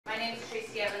name is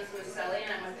Tracy Luiselli,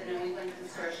 and I'm with the New England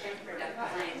Consortium for Deaf,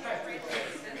 Blind, and Technical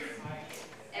Assistance.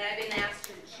 And I've been asked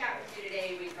to chat with you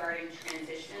today regarding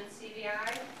transition in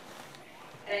CVI.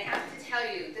 And I have to tell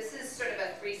you, this is sort of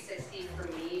a 360 for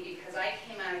me because I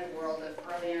came out of the world of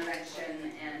early intervention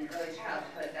and early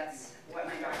childhood. That's what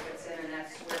my doctorate's in, and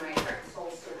that's where my heart and soul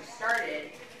sort of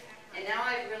started. And now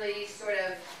I've really sort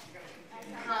of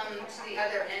come to the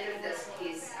other end of this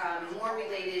piece, more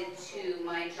related to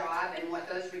my job and what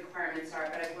those requirements are,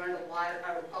 but I've learned a lot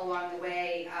along the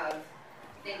way of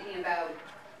thinking about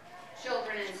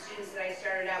children and students that I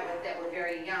started out with that were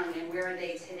very young, and where are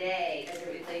they today as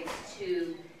it relates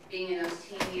to being in those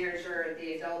teen years or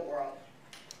the adult world.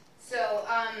 So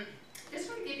just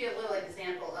want to give you a little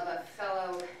example of a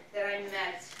fellow that I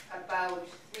met about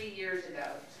 3 years ago.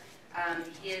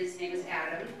 His name is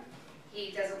Adam.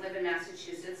 He doesn't live in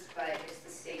Massachusetts, but it's the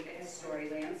state that has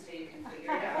Storyland, so you can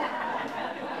figure it out.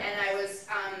 And I was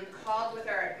called with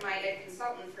my Ed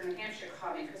consultant for New Hampshire,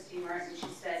 called me, Christine Martin. She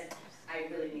said,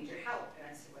 I really need your help. And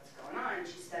I said, what's going on? And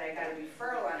she said, I got a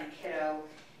referral on a kiddo.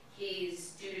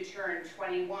 He's due to turn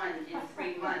 21 in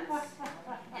 3 months,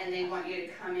 and they want you to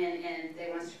come in and they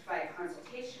want us to provide a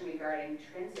consultation regarding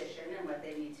transition and what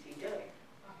they need to be doing.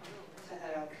 So I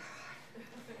thought, oh God.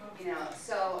 You know,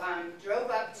 so drove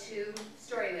up to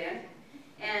Storyland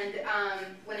and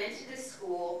went into this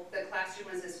school. The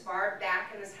classroom was as far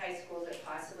back in this high school as it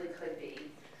possibly could be.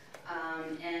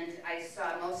 And I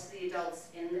saw most of the adults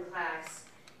in the class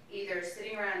either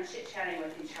sitting around chit-chatting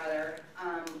with each other,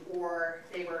 or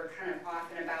they were kind of off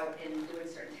and about and doing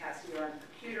certain tasks, either on the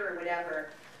computer or whatever.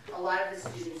 A lot of the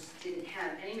students didn't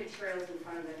have any materials in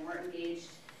front of them, weren't engaged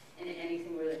in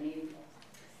anything really meaningful.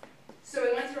 So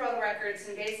we went through all the records,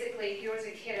 and basically here was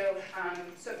a kiddo.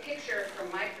 So picture from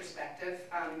my perspective,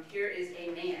 here is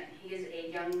a man. He is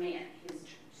a young man. He's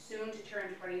soon to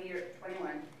turn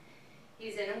 21.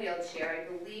 He's in a wheelchair.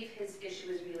 I believe his issue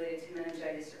is related to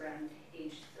meningitis around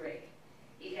age 3.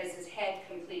 He has his head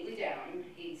completely down.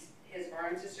 His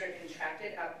arms are sort of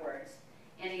contracted upwards,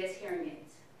 and he has hearing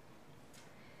aids.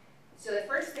 So the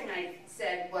first thing I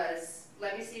said was,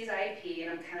 let me see his IEP,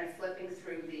 and I'm kind of flipping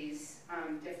through these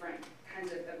different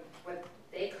kinds of what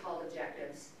they called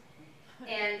objectives.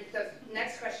 And the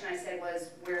next question I said was,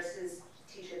 where's his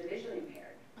teacher of the visually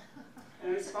impaired?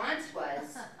 And the response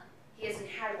was, he hasn't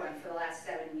had one for the last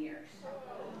 7 years.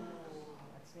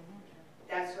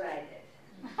 That's what I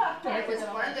did. And it was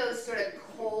one of those sort of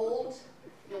cold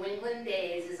New England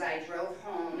days as I drove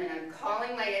home, and I'm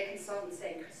calling my ed consultant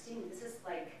saying, Christine, this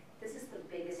is the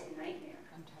biggest nightmare.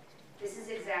 This is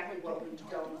exactly what we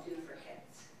don't do for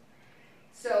kids.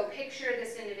 So picture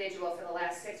this individual for the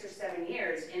last 6 or 7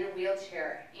 years in a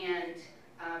wheelchair, and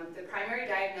the primary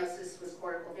diagnosis was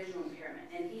cortical visual impairment,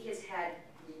 and he has had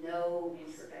no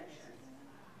intervention.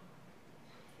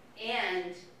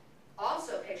 And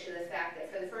also picture the fact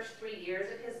that for the first 3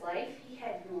 years of his life, he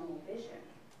had normal vision.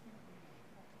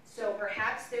 So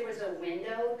perhaps there was a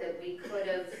window that we could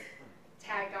have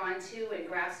tagged onto and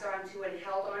grasped onto and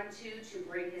held onto to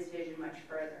bring his vision much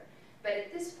further. But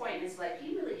at this point in his life,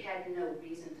 he really had no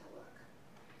reason to look.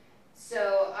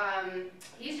 So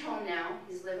he's home now.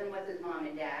 He's living with his mom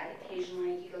and dad.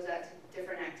 Occasionally he goes out to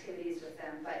different activities with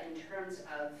them, but in terms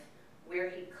of where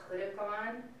he could have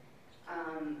gone,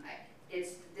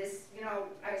 it's this, you know,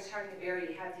 I was talking to Barry,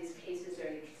 you have these cases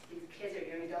or these kids or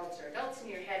young adults or adults in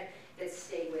your head that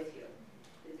stay with you.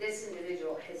 This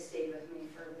individual has stayed with me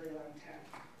for a really long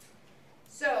time.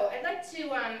 So I'd like to,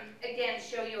 again,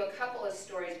 show you a couple of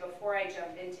stories before I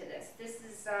jump into this. This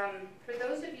is, for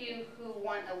those of you who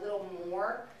want a little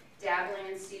more dabbling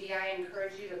in CVI, I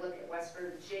encourage you to look at West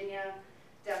Virginia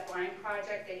Deaf Blind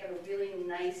Project. They have a really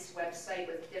nice website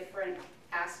with different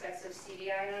aspects of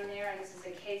CVI on there, and this is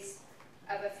a case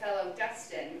of a fellow,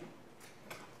 Dustin.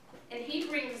 And he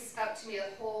brings up to me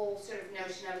the whole sort of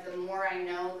notion of the more I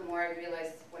know, the more I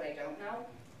realize what I don't know.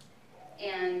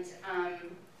 And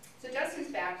so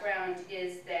Dustin's background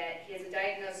is that he has a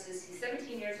diagnosis, he's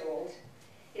 17 years old,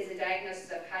 he has a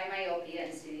diagnosis of high myopia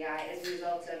and CVI as a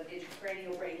result of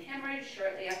intracranial brain hemorrhage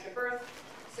shortly after birth,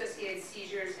 associated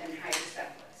seizures, and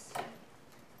hydrocephalus.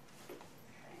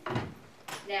 Okay.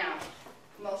 Now,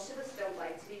 most of us don't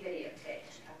like to be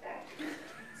videotaped, got that?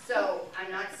 So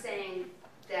I'm not saying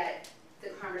that the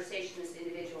conversation this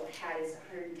individual had is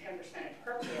 110%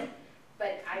 appropriate,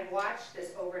 but I watched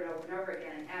this over and over and over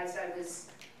again. As I was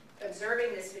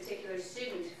observing this particular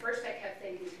student, first I kept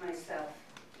thinking to myself,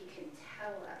 he can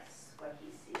tell us what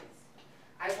he sees.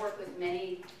 I work with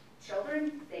many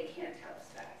children, they can't tell us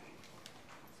that.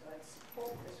 So let's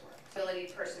hope this works. The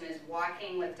ability person is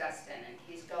walking with Dustin, and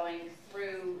he's going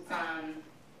through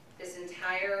this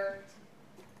entire,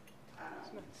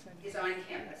 he's on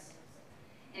campus,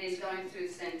 and he's going through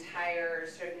this entire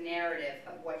sort of narrative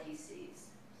of what he sees.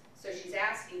 So she's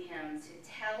asking him to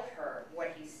tell her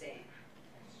what he's seeing.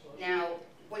 Now,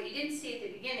 what you didn't see at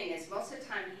the beginning is most of the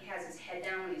time he has his head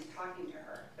down when he's talking to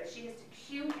her, but she has to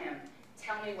cue him,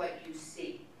 tell me what you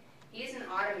see. He isn't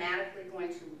automatically going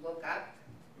to look up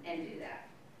and do that.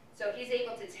 So he's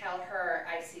able to tell her,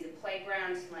 I see the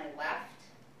playground to my left.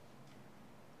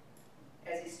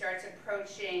 As he starts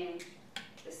approaching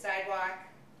the sidewalk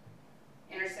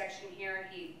intersection here,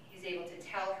 he's able to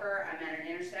tell her, I'm at an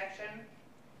intersection.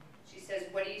 She says,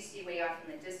 what do you see way off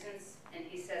in the distance? And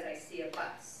he says, I see a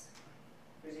bus.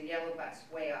 There's a yellow bus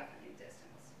way off in the distance.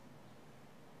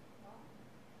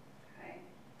 Okay.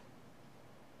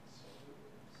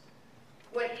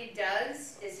 What he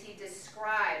does is he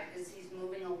describes, as he's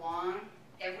moving along,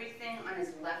 everything on his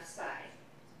left side.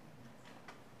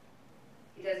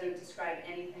 He doesn't describe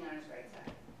anything on his right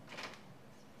side.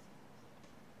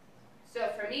 So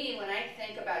for me, when I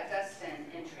think about Dustin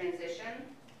in transition,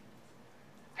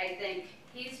 I think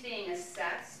he's being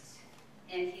assessed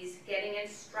and he's getting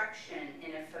instruction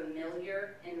in a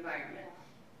familiar environment.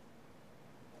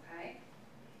 Okay?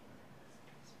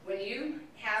 When you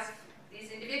have these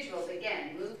individuals,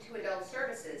 again, move to adult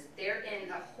services, they're in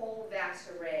a whole vast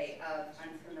array of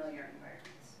unfamiliar environments.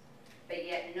 But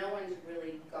yet no one's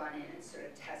really gone in and sort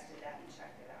of tested that and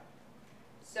checked it out.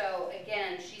 So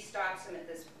again, she stops him at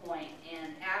this point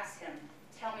and asks him,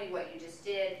 tell me what you just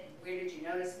did, where did you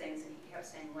notice things? And he kept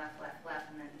saying left, left,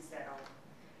 left, and then he said, oh,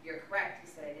 you're correct.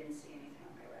 He said, I didn't see anything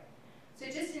on my right. So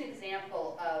just an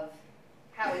example of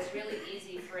how it's really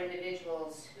easy for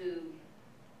individuals who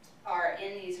are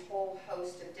in these whole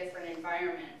host of different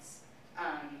environments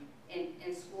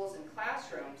in schools and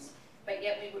classrooms, but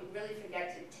yet we would really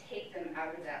forget to take them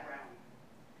out of that realm.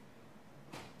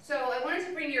 So I wanted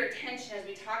to bring your attention as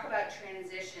we talk about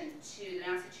transition to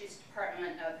the Massachusetts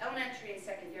Department of Elementary and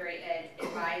Secondary Ed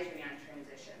Advisory on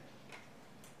Transition.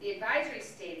 The advisory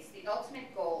states the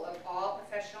ultimate goal of all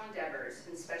professional endeavors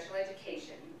in special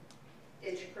education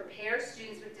is to prepare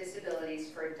students with disabilities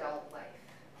for adult life.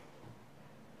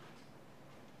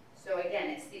 So again,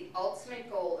 it's the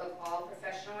ultimate goal of all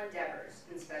professional endeavors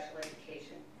in special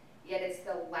education, yet it's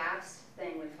the last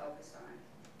thing we focus on.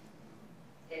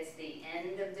 It's the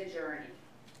end of the journey.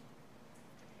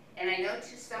 And I know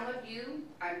to some of you,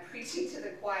 I'm preaching to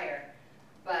the choir,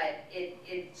 but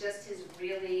it just is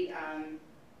really,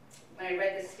 when I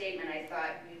read this statement, I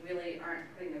thought we really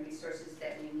aren't putting the resources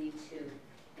that we need to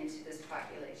into this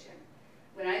population.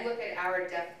 When I look at our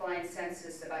deafblind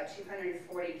census, about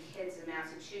 240 kids in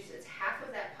Massachusetts, half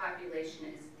of that population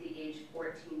is the age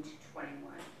 14 to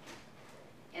 21.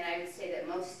 And I would say that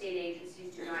most state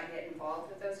agencies do not get involved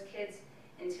with those kids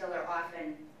until they're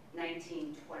often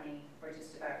 19, 20, or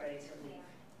just about ready to leave.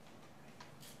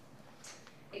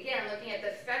 Again, looking at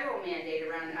the federal mandate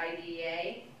around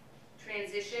IDEA,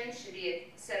 transition should be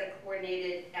a set of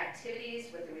coordinated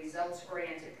activities with a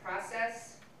results-oriented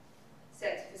process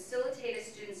set to facilitate a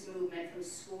student's movement from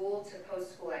school to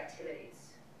post-school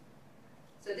activities.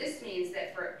 So this means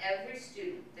that for every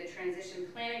student, the transition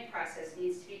planning process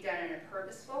needs to be done in a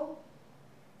purposeful,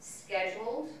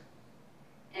 scheduled,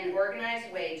 and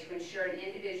organized way to ensure an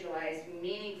individualized,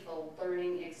 meaningful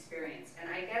learning experience. And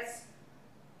I guess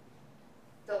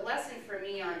the lesson for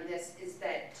me on this is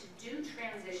that to do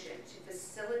transition, to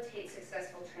facilitate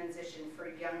successful transition for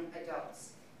young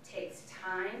adults, takes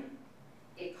time,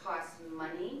 it costs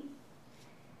money,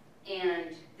 and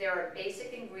there are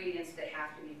basic ingredients that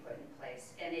have to be put in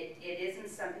place, and it isn't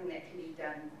something that can be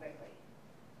done quickly.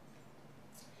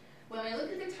 When we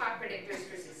look at the top predictors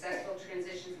for successful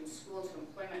transition from school to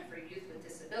employment for youth with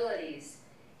disabilities,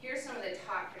 here's some of the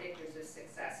top predictors of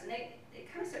success, and they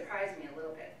kind of surprised me a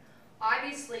little bit.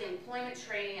 Obviously, employment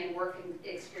training and work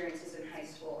experiences in high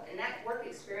school, and that work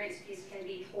experience piece can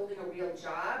be holding a real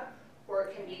job, or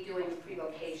it can be doing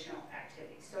pre-vocational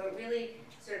activities. So it really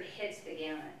sort of hits the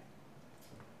gamut.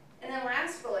 And then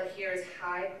last bullet here is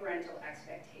high parental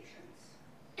expectations.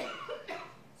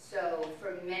 So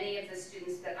for many of the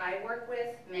students that I work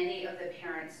with, many of the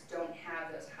parents don't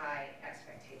have those high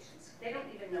expectations. They don't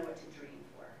even know what to dream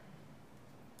for.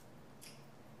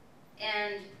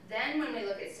 And then when we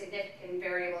look at significant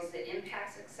variables that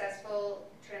impact successful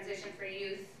transition for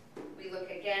youth, we look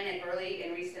again at early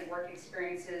and recent work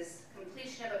experiences,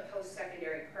 completion of a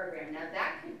post-secondary program. Now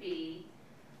that could be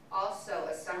also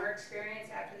a summer experience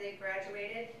after they've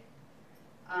graduated,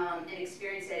 an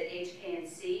experience at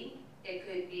HK&C, It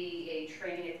could be a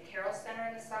training at the Carroll Center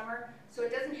in the summer. So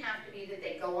it doesn't have to be that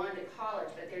they go on to college,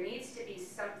 but there needs to be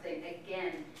something,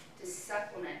 again, to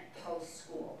supplement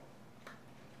post-school.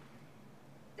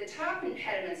 The top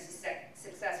impediments to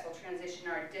successful transition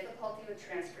are difficulty with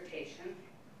transportation.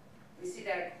 We see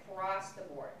that across the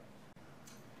board.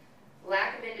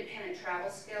 Lack of independent travel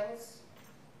skills,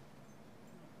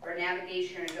 or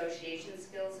navigation or negotiation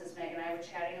skills, as Meg and I were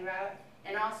chatting about,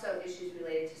 and also issues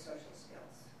related to social skills.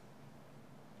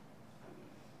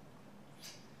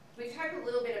 We've talked a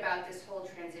little bit about this whole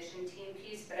transition team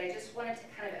piece, but I just wanted to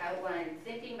kind of outline,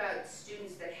 thinking about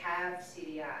students that have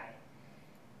CVI.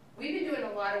 We've been doing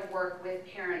a lot of work with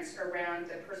parents around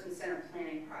the person-centered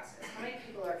planning process. How many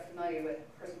people are familiar with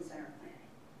person-centered planning?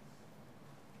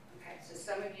 Okay, so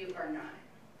some of you are not.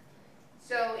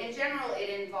 So in general, it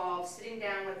involves sitting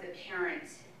down with the parent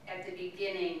at the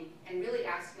beginning and really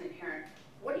asking the parent,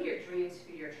 what are your dreams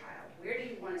for your child? Where do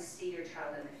you want to see your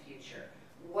child in the future?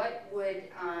 What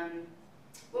would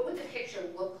the picture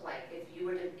look like if you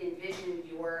were to envision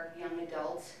your young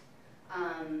adult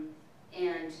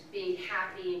and being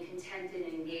happy and contented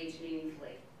and engaged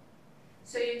meaningfully?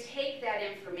 So you take that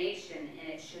information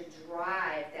and it should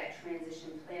drive that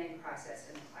transition planning process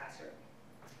in the classroom.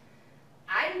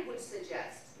 I would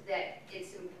suggest that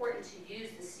it's important to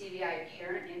use the CVI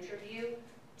parent interview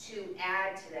to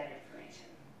add to that information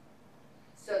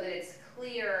so that it's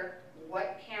clear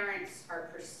what parents are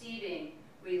perceiving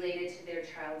related to their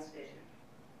child's vision.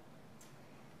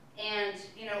 And,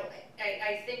 you know,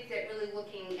 I think that really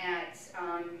looking at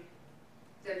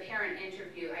the parent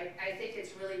interview, I think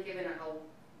it's really given a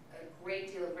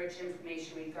great deal of rich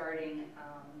information regarding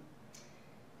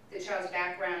the child's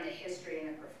background, the history, and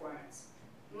the performance.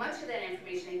 Much of that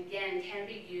information, again, can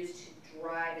be used to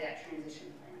drive that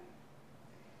transition plan.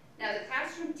 Now, the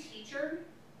classroom teacher,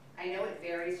 I know it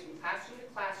varies from classroom to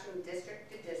classroom, district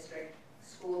to district,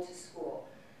 school to school.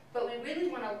 But we really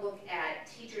want to look at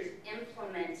teachers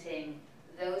implementing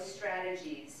those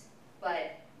strategies,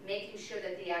 but making sure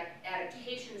that the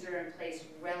adaptations are in place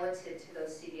relative to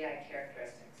those CVI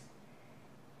characteristics.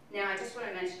 Now, I just want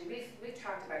to mention, we've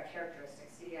talked about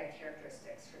characteristics, CVI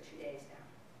characteristics, for 2 days now.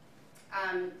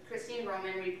 Christine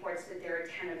Roman reports that there are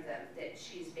 10 of them that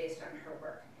she's based on her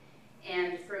work.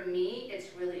 And for me,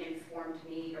 it's really informed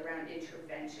me around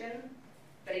intervention.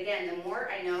 But again, the more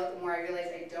I know, the more I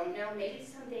realize I don't know. Maybe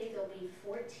someday there'll be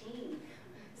 14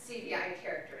 CVI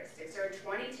characteristics, or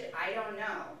 22, I don't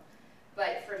know.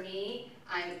 But for me,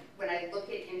 when I look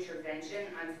at intervention,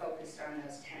 I'm focused on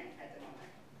those 10 at the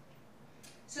moment.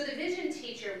 So the vision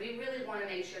teacher, we really want to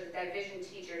make sure that that vision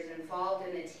teacher is involved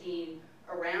in the team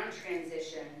around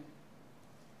transition,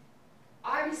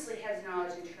 obviously has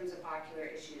knowledge in terms of ocular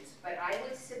issues, but I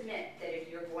would submit that if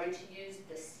you're going to use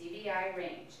the CVI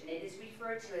range, and it is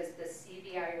referred to as the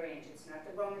CVI range, it's not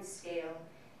the Roman scale,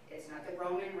 it's not the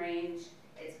Roman range,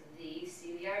 it's the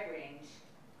CVI range,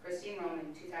 Christine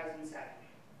Roman, 2007.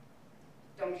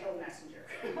 Don't kill the messenger.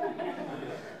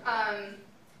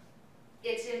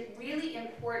 It's really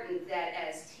important that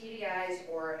as TVIs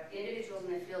or individuals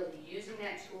in the field using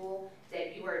that tool,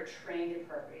 that you are trained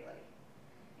appropriately.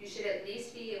 You should at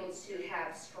least be able to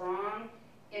have strong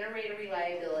inter-rater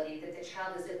reliability that the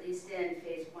child is at least in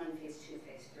phase 1, phase 2,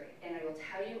 phase 3. And I will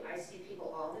tell you, I see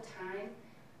people all the time.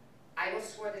 I will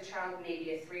score the child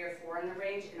maybe a 3 or 4 on the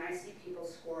range, and I see people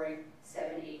scoring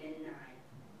 7, 8, and 9.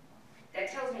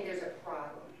 That tells me there's a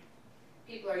problem.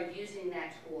 People are using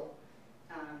that tool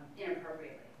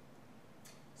inappropriately.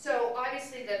 So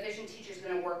obviously the vision teacher is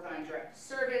going to work on direct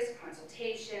service,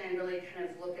 consultation, and really kind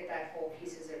of look at that whole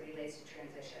piece as it relates to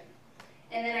transition.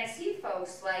 And then I see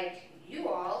folks like you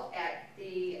all at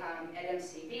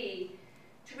MCB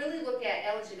to really look at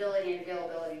eligibility and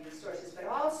availability of resources, but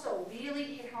also really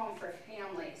hit home for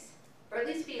families, or at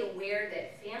least be aware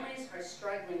that families are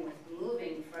struggling with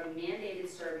moving from mandated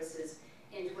services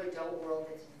into an adult world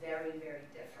that's very, very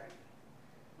different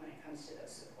when it comes to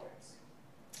those supports.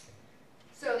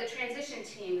 So the transition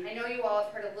team, I know you all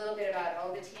have heard a little bit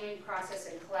about the teaming process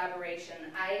and collaboration.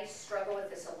 I struggle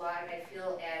with this a lot. I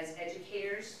feel as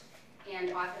educators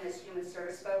and often as human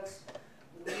service folks,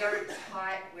 we aren't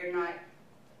taught, we're not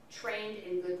trained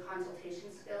in good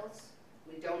consultation skills.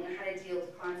 We don't know how to deal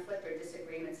with conflict or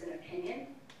disagreements in opinion.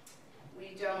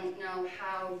 We don't know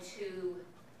how to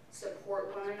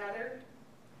support one another.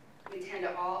 We tend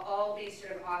to all be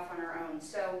sort of off on our own.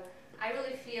 So I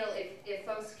really feel if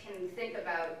folks can think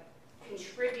about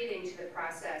contributing to the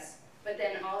process, but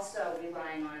then also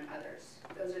relying on others.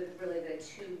 Those are really the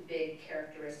 2 big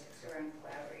characteristics around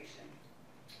collaboration.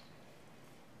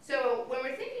 So when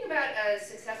we're thinking about a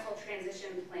successful transition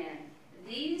plan,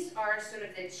 these are sort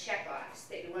of the checkoffs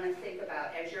that you want to think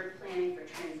about as you're planning for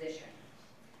transition.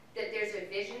 That there's a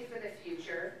vision for the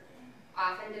future,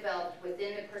 often developed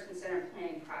within the person-centered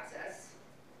planning process.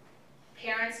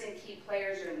 Parents and key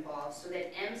players are involved so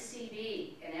that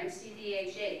MCD and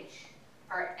MCDHH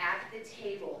are at the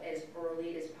table as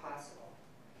early as possible.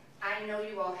 I know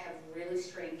you all have really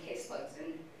strained caseloads,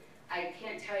 and I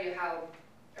can't tell you how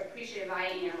appreciative I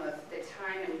am of the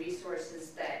time and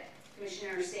resources that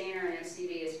Commissioner Sainer and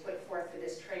MCD has put forth for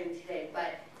this training today,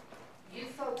 but you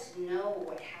folks know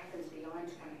what happens beyond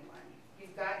 21.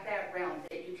 You've got that realm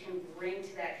that you can bring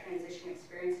to that transition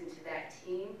experience and to that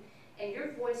team, and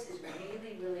your voice is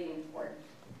really, really important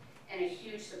and a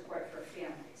huge support for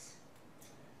families.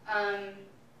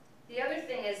 The other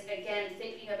thing is, again,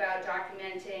 thinking about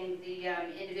documenting the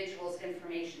individual's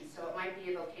information. So it might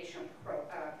be a vocational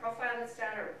profile that's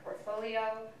done or a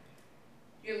portfolio.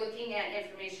 You're looking at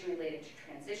information related to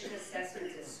transition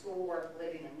assessments as schoolwork,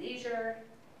 living, and leisure.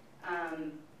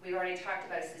 We've already talked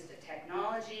about assistive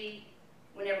technology.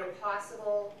 Whenever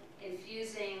possible,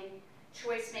 infusing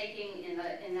choice making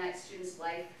in that student's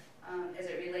life as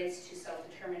it relates to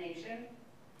self-determination.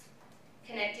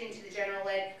 Connecting to the general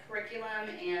ed curriculum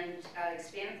and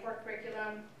expanded core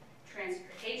curriculum,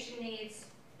 transportation needs,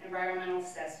 environmental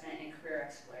assessment, and career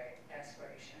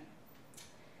exploration.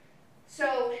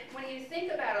 So when you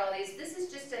think about all these, this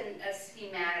is just a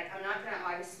schematic. I'm not going to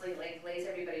obviously like glaze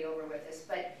everybody over with this,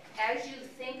 but as you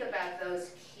think about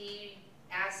those key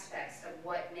aspects of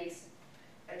what makes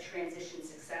a transition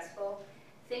successful,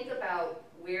 think about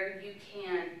where you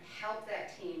can help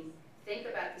that team. Think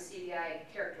about the CVI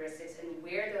characteristics and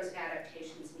where those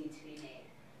adaptations need to be made.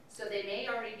 So they may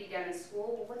already be done in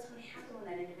school. Well, what's going to happen when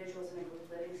that individual is in a group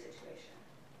living situation?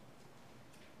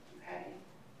 Okay.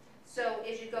 So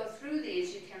as you go through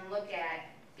these, you can look at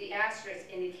the asterisks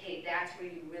indicate that's where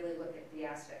you really look at the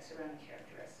aspects around the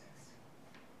characteristics.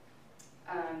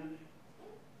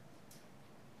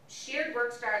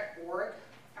 Sharedworks.org.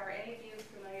 Are any of you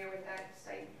familiar with that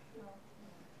site?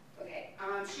 Okay,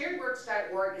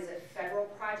 sharedworks.org is a federal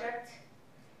project.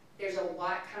 There's a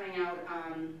lot coming out.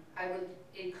 I would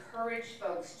encourage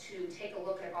folks to take a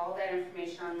look at all that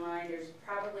information online. There's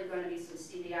probably going to be some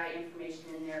CVI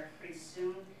information in there pretty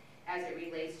soon as it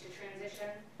relates to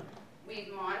transition.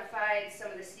 We've modified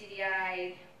some of the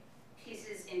CVI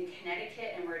pieces in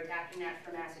Connecticut, and we're adapting that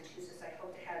for Massachusetts. I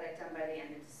hope to have that done by the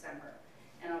end of December,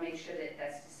 and I'll make sure that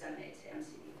that's disseminated to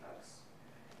MCD folks.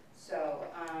 So,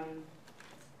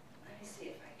 let me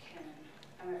see if I can.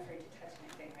 I'm afraid to touch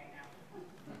anything right now.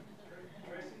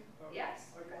 Tracy? Yes.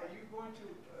 Are you going to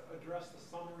address the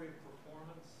summary of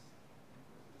performance?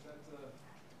 Is that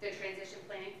the transition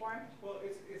planning form? Well,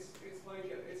 it's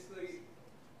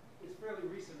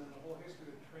fairly recent in the whole history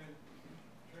of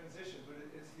transition, but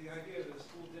it's the idea that a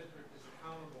school district is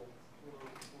accountable for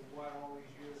what all these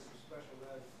years of special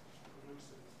ed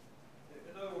produces.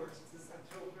 In other words,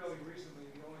 until fairly recently,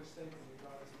 the only statement we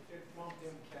got is a kid flunked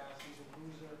in CAS, he's a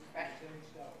loser, right. He's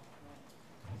aged out.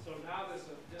 So now there's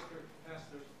a district has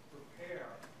to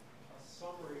prepare a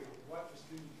summary of what the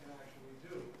student can actually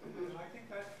do. And I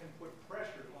think that can put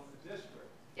pressure on the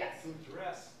district yes. to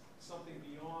address something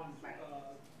beyond right.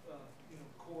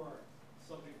 Core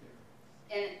subject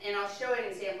area. And I'll show an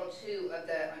example too of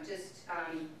the, just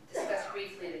discuss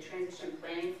briefly the transition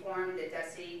planning form that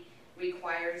DESE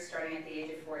requires starting at the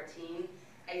age of 14.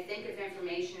 I think if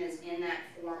information is in that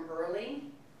form early,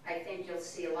 I think you'll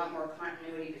see a lot more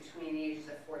continuity between the ages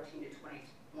of 14 to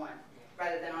 21,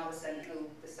 rather than all of a sudden,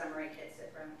 the summary hits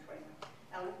at around 21.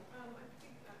 Ellen? I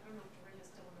don't know if Corinne's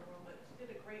still in the room, but she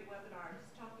did a great webinar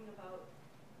just talking about,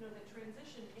 the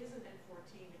transition isn't at 14.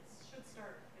 It should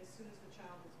start as soon as the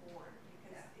child is born.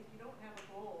 Because if you don't have a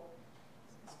goal,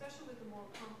 especially with the more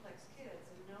complex kids,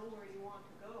 and know where you want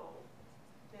to go,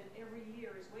 then every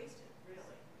year is wasted,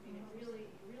 really. I mean, you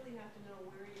really have to know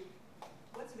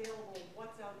what's available,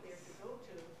 what's out there to go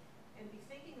to, and be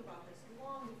thinking about this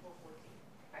long before 14.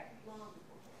 Right. Long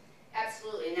before 14.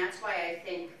 Absolutely, and that's why I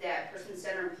think that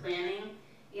person-centered planning,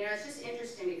 it's just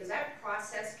interesting because that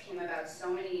process came about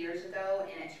so many years ago,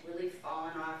 and it's really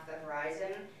fallen off the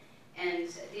horizon.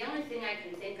 And the only thing I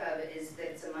can think of is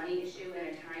that it's a money issue and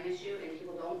a time issue, and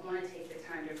people don't want to take the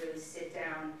time to really sit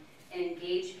down and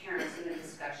engage parents in the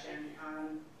discussion,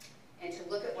 and to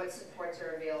look at what supports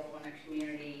are available in the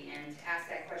community, and to ask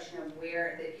that question of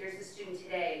here's the student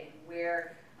today,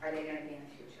 where are they going to be in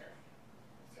the future?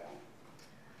 So,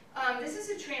 this is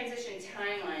a transition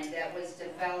timeline that was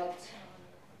developed.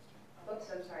 Oops,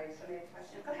 I'm sorry, somebody had a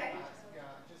question. Go ahead. Yeah,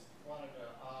 I just wanted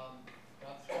to,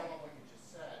 that's kind of what you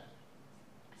just said.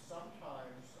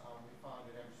 Sometimes we find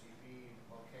at MCB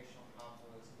vocational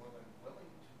counseling is more than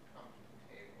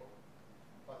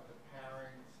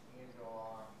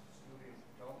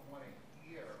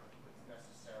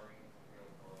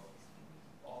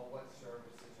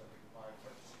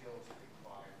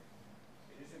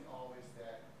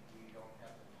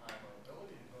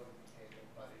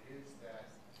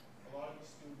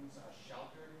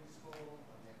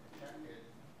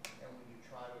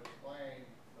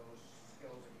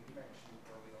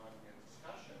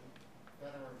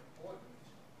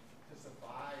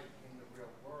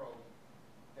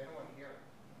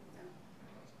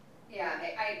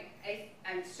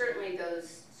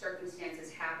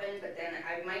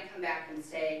and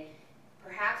say,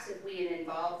 perhaps if we had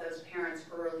involved those parents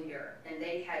earlier and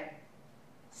they had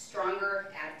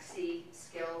stronger advocacy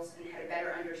skills and had a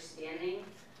better understanding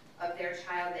of their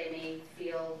child, they may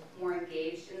feel more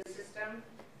engaged in the system.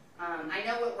 I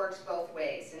know it works both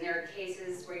ways, and there are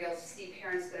cases where you'll see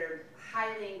parents that are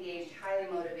highly engaged,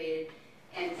 highly motivated,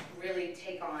 and really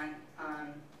take on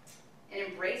and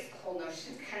embrace the whole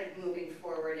notion of kind of moving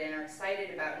forward and are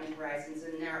excited about New Horizons,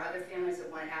 and there are other families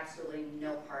that want absolutely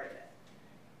no part of it.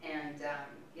 And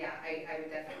yeah, I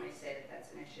would definitely say that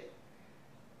that's an issue.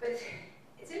 But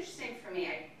it's interesting for me,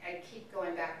 I keep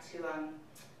going back to,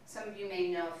 some of you may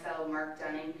know a fellow, Mark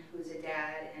Dunning, who's a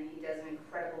dad, and he does an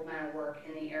incredible amount of work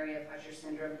in the area of Usher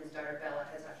syndrome. His daughter Bella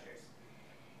has Ushers.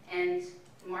 And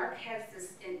Mark has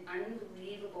this an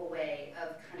unbelievable way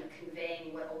of kind of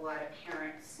conveying what a lot of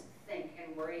parents think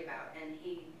and worry about. And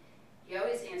he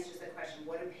always answers the question,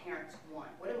 what do parents want?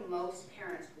 What do most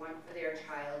parents want for their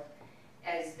child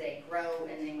as they grow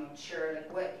and they mature?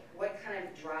 Like what kind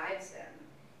of drives them?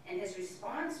 And his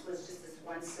response was just this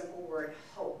one simple word,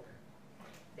 hope.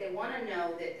 They want to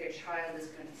know that their child is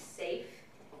going to be safe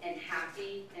and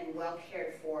happy and well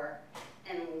cared for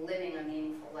and living a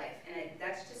meaningful life. And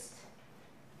that's just,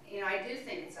 you know, I do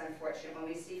think it's unfortunate when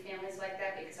we see families like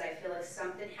that, because I feel like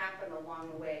something happened along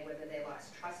the way, whether they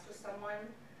lost trust with someone,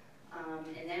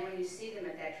 and then when you see them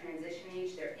at that transition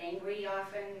age, they're angry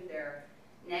often, they're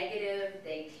negative,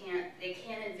 they can't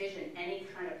envision any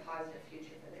kind of positive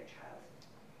future for their child.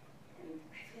 And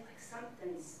I feel like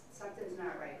something's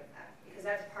not right with that, because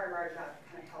that's part of our job, to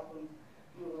kind of help them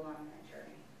move along that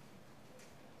journey.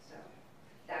 So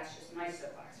that's just my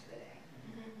soapbox for the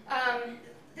day.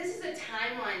 This is a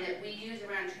timeline that we use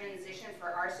around transition for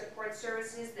our support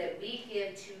services that we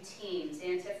give to teams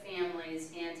and to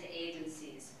families and to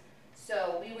agencies.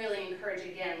 So we really encourage,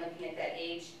 again, looking at that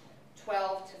age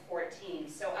 12 to 14.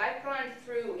 So I've gone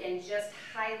through and just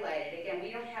highlighted, again,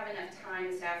 we don't have enough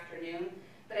time this afternoon,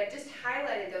 but I've just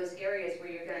highlighted those areas where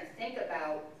you're going to think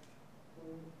about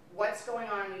what's going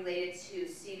on related to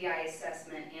CVI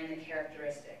assessment and the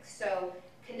characteristics. So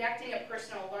conducting a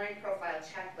personal learning profile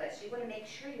checklist, you want to make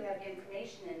sure you have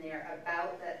information in there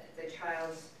about the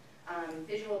child's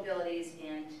visual abilities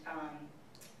and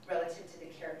relative to the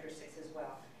characteristics as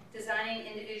well. Designing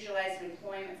individualized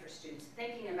employment for students,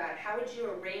 thinking about how would you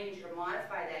arrange or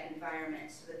modify that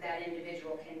environment so that that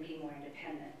individual can be more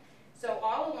independent. So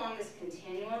all along this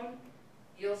continuum,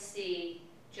 you'll see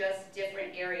just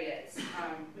different areas.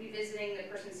 Revisiting the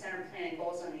person-centered planning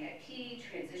goals on the IP,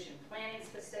 transition planning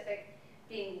specific,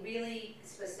 being really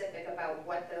specific about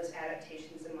what those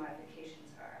adaptations and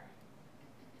modifications are.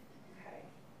 Okay.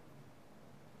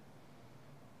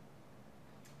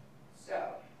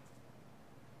 So,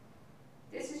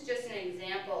 this is just an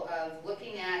example of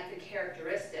looking at the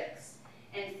characteristics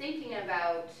and thinking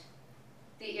about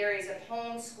the areas of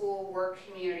home, school, work,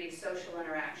 community, social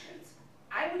interactions.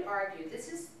 I would argue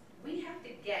we have to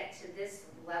get to this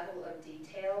level of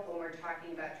detail when we're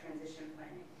talking about transition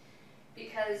planning,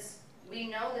 because we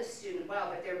know the student well,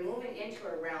 but they're moving into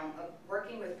a realm of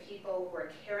working with people who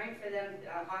are caring for them,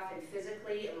 often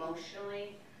physically,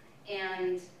 emotionally,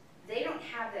 and they don't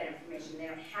have that information. They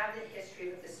don't have the history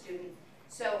with the student.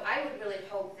 So I would really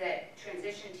hope that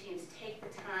transition teams take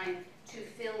the time to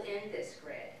fill in this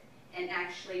grid and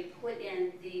actually put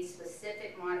in the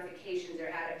specific modifications or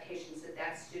adaptations that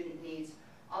that student needs.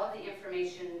 All of the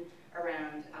information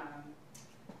around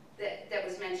that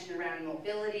was mentioned around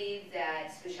mobility,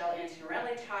 that Michelle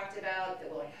Antonelli talked about, that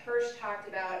Willie Hirsch talked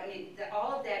about. I mean,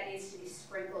 all of that needs to be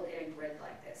sprinkled in a grid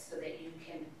like this so that you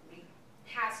can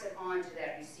pass it on to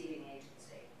that receiving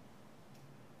agency.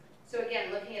 So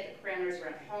again, looking at the parameters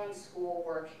around home, school,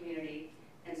 work, community,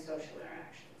 and social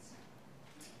interactions.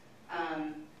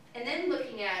 And then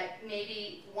looking at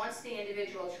maybe once the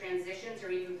individual transitions, or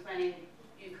even planning,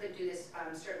 you could do this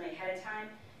certainly ahead of time,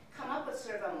 come up with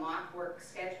sort of a mock work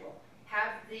schedule.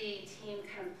 Have the team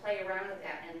kind of play around with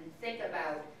that and think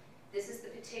about, this is the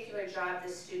particular job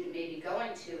this student may be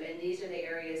going to, and these are the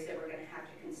areas that we're going to have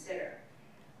to consider.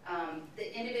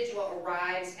 The individual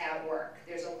arrives at work.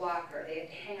 There's a locker. They have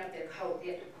to hang up their coat.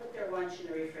 They have to put their lunch in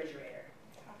the refrigerator.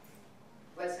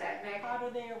 What's that, Meg? How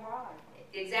do they arrive?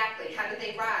 Exactly. How do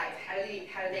they arrive? How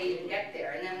do they even get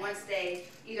there? And then once they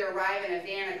either arrive in a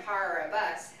van, a car, or a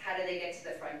bus, how do they get to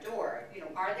the front door? You know,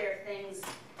 are there things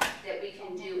that we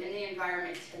can do in the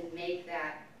environment to make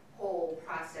that whole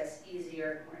process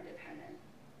easier, more independent?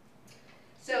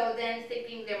 So then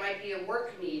thinking there might be a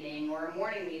work meeting or a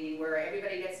morning meeting where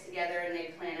everybody gets together and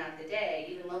they plan out the day,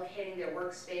 even locating their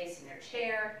workspace in their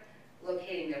chair,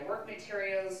 locating their work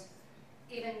materials,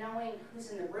 even knowing who's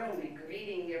in the room and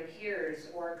greeting their peers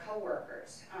or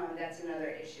coworkers, that's another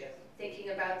issue. Thinking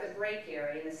about the break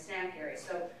area and the snack area.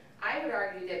 So I would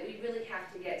argue that we really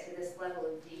have to get to this level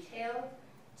of detail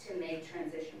to make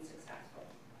transition successful.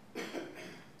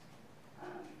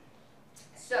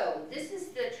 So this is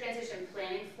the transition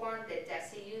planning form that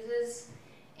DESI uses,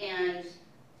 and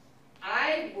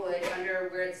I would, under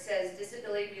where it says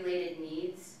disability-related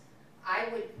needs, I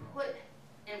would put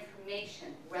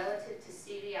information relative to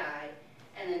CVI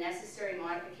and the necessary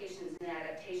modifications and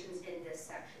adaptations in this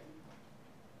section.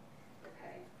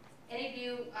 Okay. Any of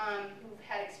you who've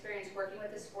had experience working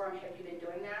with this form, have you been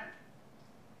doing that?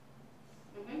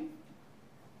 Mm-hmm.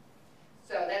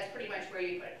 So that's pretty much where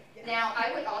you put it. Yeah. Now,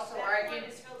 I would also argue. That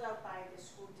form is filled out by the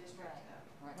school district.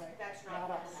 Right. That's not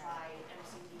done by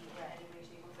MCD in any way,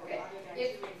 shape, or form, Okay. other than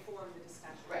If- to inform the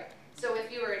discussion. Right. So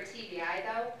if you were a TBI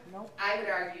though, Nope. I would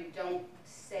argue don't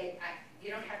say,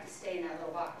 you don't have to stay in that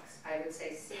little box. I would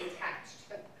say see attached.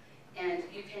 And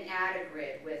you can add a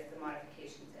grid with the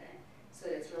modifications in it so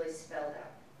that it's really spelled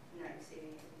out. And that you see,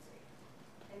 you can see.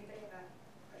 Anybody have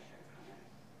a question or comment?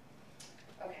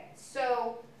 Okay,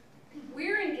 so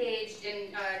we're engaged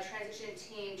in a transition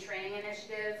team training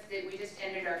initiative that we just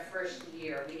ended our first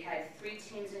year. We had 3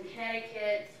 teams in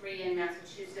Connecticut, 3 in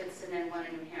Massachusetts, and then 1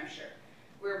 in New Hampshire.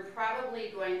 We're probably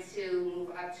going to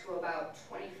move up to about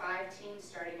 25 teams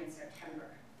starting in September.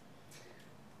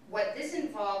 What this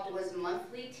involved was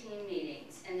monthly team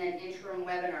meetings and then interim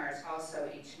webinars also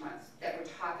each month that were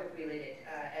topic related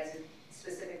as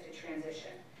specific to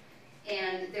transition.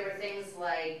 And there were things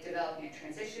like developing a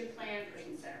transition plan,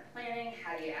 person-centered planning,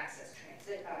 how do you access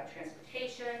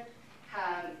transportation,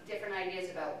 different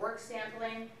ideas about work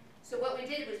sampling. So what we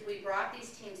did was we brought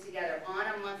these teams together on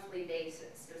a monthly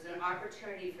basis. It was an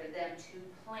opportunity for them to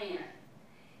plan.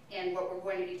 And what we're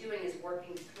going to be doing is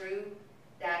working through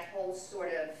that whole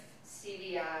sort of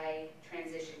CVI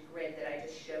transition grid that I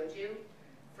just showed you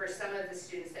for some of the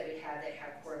students that we have that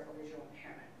have cortical visual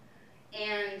impairment.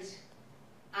 And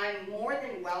I'm more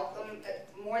than welcome,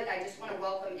 I just want to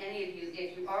welcome any of you.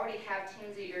 If you already have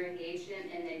teams that you're engaged in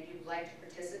and that you'd like to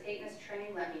participate in this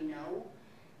training, let me know.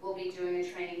 We'll be doing the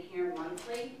training here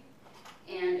monthly.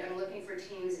 And I'm looking for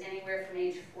teams anywhere from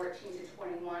age 14 to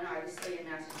 21, obviously in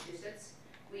Massachusetts.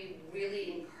 We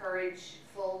really encourage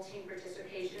full team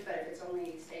participation, but if it's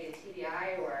only, say, a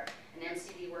TBI or an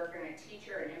MCD worker and a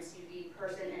teacher, an MCD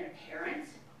person and a parent,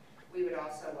 we would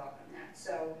also welcome that.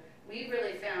 So we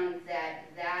really found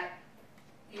that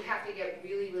you have to get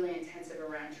really, really intensive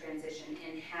around transition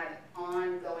and have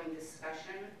ongoing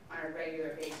discussion on a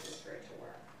regular basis for it to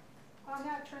work. On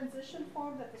that transition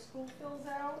form that the school fills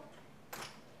out,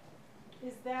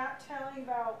 is that telling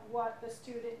about what the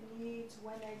student needs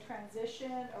when they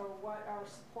transition or what our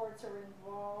supports are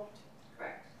involved?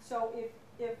 Correct. So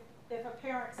if a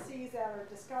parent sees that or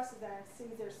discusses that and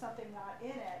sees there's something not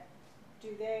in it,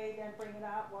 do they then bring it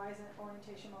up? Why isn't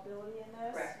orientation mobility in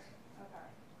this? Correct. Okay.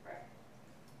 Correct.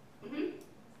 Mm-hmm.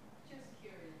 Just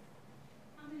curious,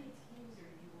 how many teams are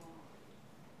you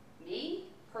on? Me,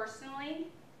 personally,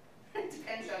 it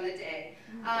depends on the day.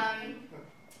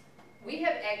 We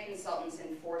have ed consultants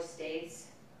in 4 states.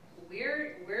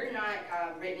 We're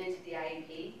not written into the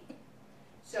IEP.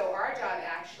 So our job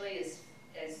actually is,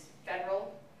 as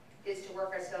federal, is to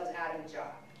work ourselves out of a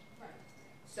job. Right.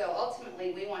 So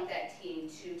ultimately, we want that team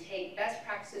to take best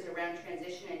practices around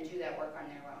transition and do that work on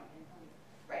their own.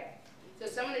 Right. So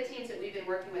some of the teams that we've been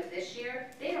working with this year,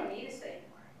 they don't need us anymore.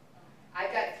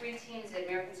 I've got 3 teams at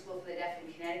American School for the Deaf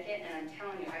in Connecticut, and I'm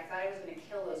telling you, I thought I was going to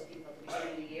kill those people at the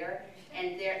beginning of the year,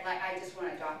 and they're like, I just want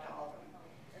to adopt all of them.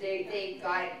 They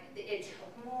got it. It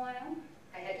took them a while.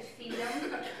 I had to feed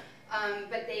them,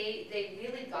 but they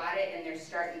really got it, and they're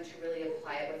starting to really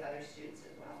apply it with other students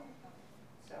as well.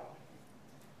 So.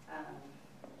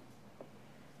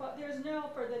 But there's no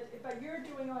but you're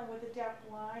doing only with the deaf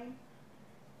blind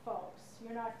folks.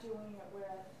 You're not doing it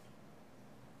with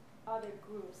other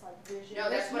groups like vision. No,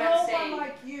 that's There's what I'm no saying. one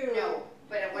like you. No,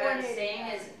 but what I'm coordinating saying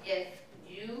that. is if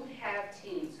you have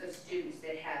teams of students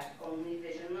that have only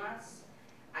vision loss,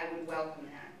 I would welcome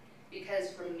that.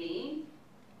 Because for me,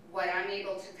 what I'm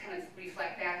able to kind of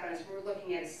reflect back on is we're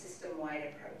looking at a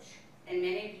system-wide approach. And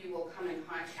many of you will come in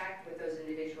contact with those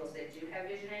individuals that do have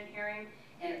vision and hearing,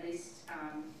 and at least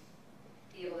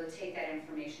be able to take that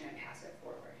information and pass it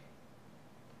forward.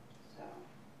 So,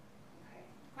 okay.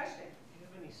 Question? Do you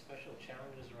have any special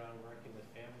challenges around working with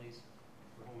families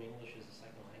for whom English is a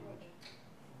second language?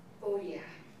 Oh yeah.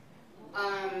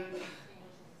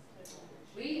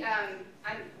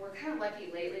 We're kind of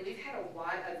lucky lately. We've had a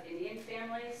lot of Indian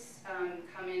families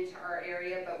come into our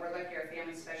area, but we're lucky our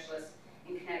family specialist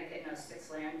in Connecticut knows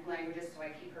 6 languages, so I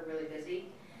keep her really busy.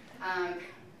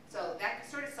 So that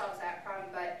sort of solves that problem,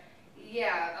 but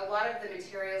yeah, a lot of the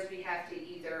materials we have to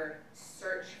either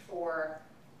search for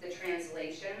the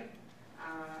translation.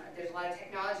 There's a lot of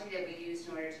technology that we use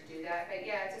in order to do that, but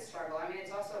yeah, it's a struggle. I mean,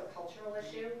 it's also a cultural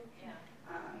issue. Yeah.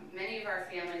 Many of our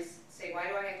families say, why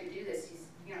do I have to do this? He's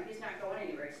not going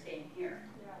anywhere, he's staying here.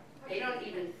 Yeah. They don't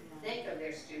even think of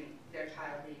their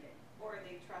child leaving. Or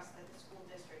they trust that the school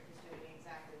district is doing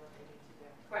exactly what they need to do.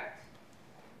 Correct.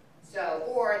 So,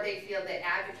 or they feel that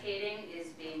advocating is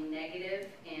being negative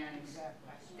and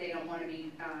they don't want to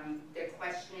be, they're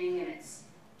questioning and it's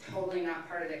totally not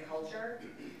part of their culture.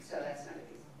 So that's another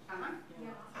piece. Yeah,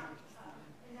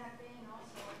 in that vein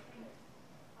also, I think,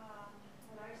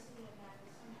 what I see in that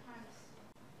is sometimes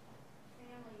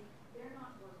family, they're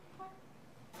not working.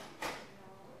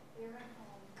 They're at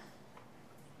home.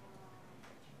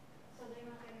 So they're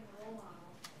not getting a role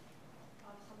model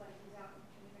of somebody who's out in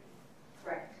the community.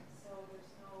 Correct. So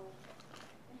there's no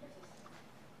emphasis.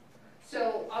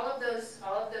 So all of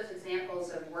those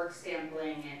examples of work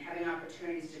sampling and having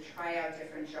opportunities to try out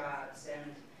different jobs,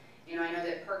 and I know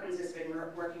that Perkins has been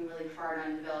working really hard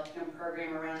on developing a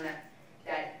program around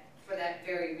that for that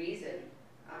very reason.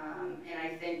 And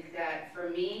I think that for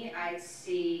me, I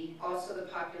see also the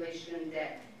population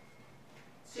that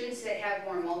students that have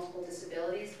more multiple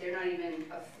disabilities, they're not even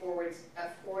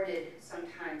afforded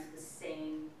sometimes the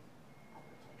same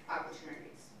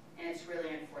opportunities. And it's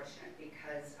really unfortunate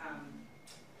because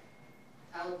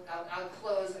I'll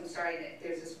close. I'm sorry that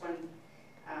there's this one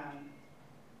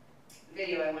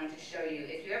video I wanted to show you.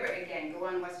 If you ever, again, go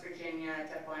on West Virginia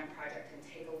Deafblind Project and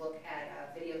take a look at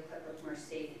a video clip of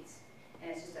Mercedes.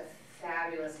 And it's just a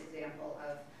fabulous example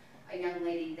of a young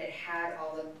lady that had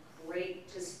all the great,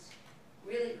 just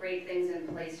really great things in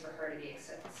place for her to be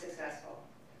successful.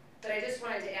 But I just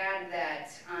wanted to add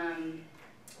that, I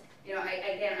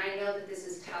know that this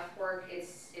is tough work.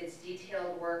 It's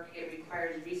detailed work. It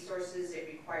requires resources. It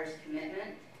requires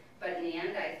commitment. But in the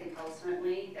end, I think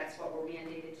ultimately that's what we're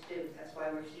mandated to do. That's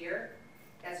why we're here.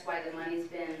 That's why the money's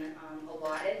been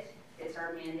allotted. It's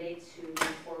our mandate to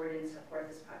move forward and support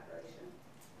this population.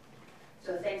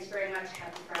 So thanks very much.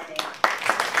 Happy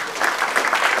Friday.